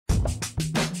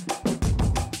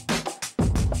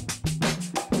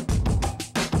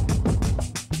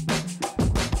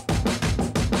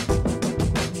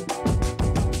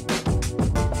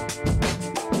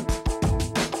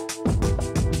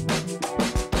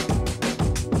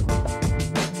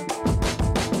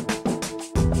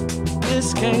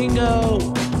this can't go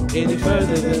any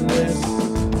further than this,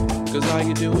 'cause all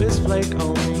you do is flake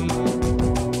on me.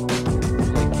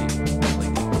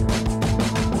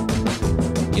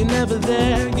 You're never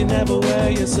there, you're never where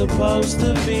you're supposed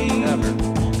to be. Never.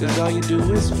 'Cause all you do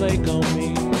is flake on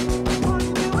me.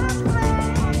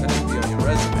 That should be on your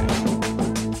resume.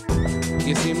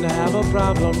 You seem to have a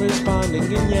problem responding,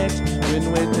 and yet when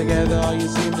we're together all you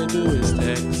seem to do is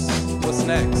text. What's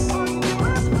next?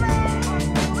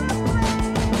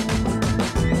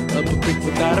 Up a creek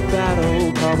without a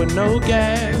paddle, car with no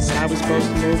gas. How we supposed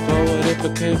to move forward if I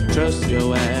can't trust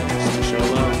your ass to show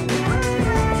up?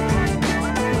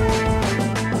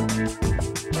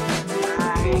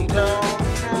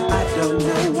 I don't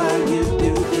know why you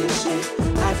do this shit.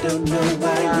 I don't know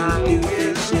why you do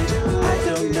this shit. I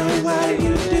don't know why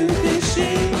you do this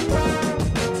shit.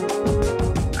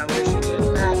 I wish it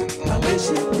didn't happen. I wish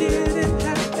it didn't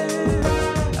happen.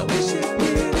 I wish it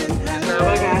didn't happen. Now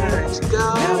I gotta let you go.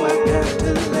 Now I got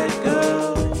to let go.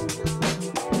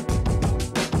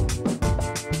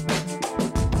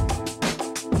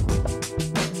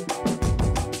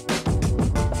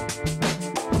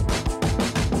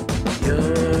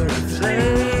 You're a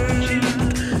flake,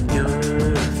 you're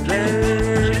a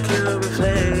flake, you're a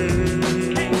flake.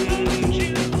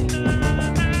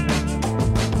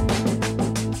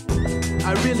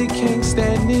 I really can't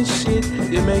stand this shit.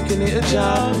 You're making it a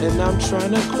job, and I'm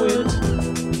trying to quit.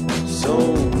 So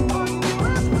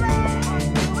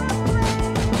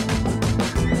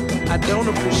I don't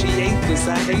appreciate this.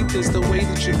 I hate this, the way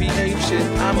that you behave shit.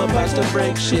 I'm about to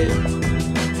break shit.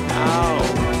 Ow.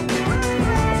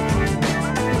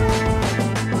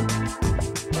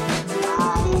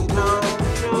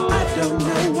 I don't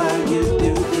know why you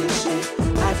do this shit.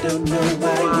 I don't know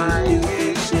why you do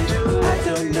this shit. I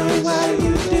don't know why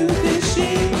you do this shit.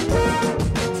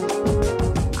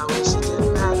 I wish it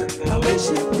didn't happen. I wish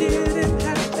it didn't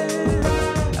happen.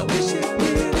 I wish it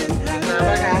didn't happen. Now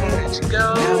I gotta let you go.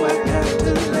 Now I got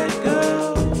to let go.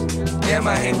 Damn,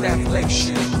 I hate that flake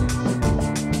shit.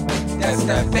 That's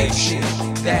that fake shit.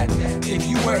 That if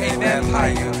you were a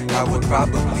vampire, I would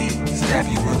probably stab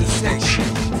you with a steak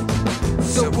shit.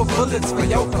 Silver bullets for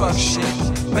your fuck shit.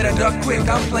 Better duck quick,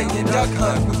 I'm playing duck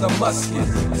hunt with a musket.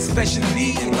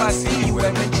 Especially if I see you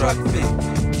wearing drug fit.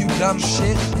 You dumb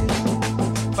shit.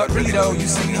 But really though, you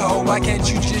see ho, why can't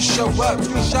you just show up?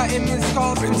 Screenshot in this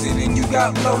call, pretending you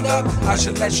got blown up. I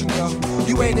should let you know,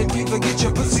 you ain't a diva, get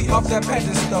your pussy off that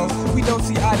pedestal. We don't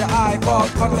see eye to eye, fog,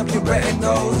 fuck up your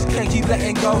retinos. Can't keep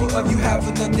letting go of you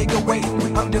having a nigga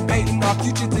waiting. I'm debating our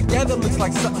future together, looks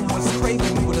like something was crazy.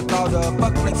 We would've thought of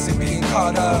buck flicks and being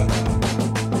caught up.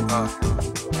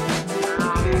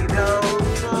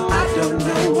 I don't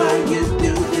know why you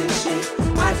do this shit.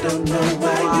 I don't know why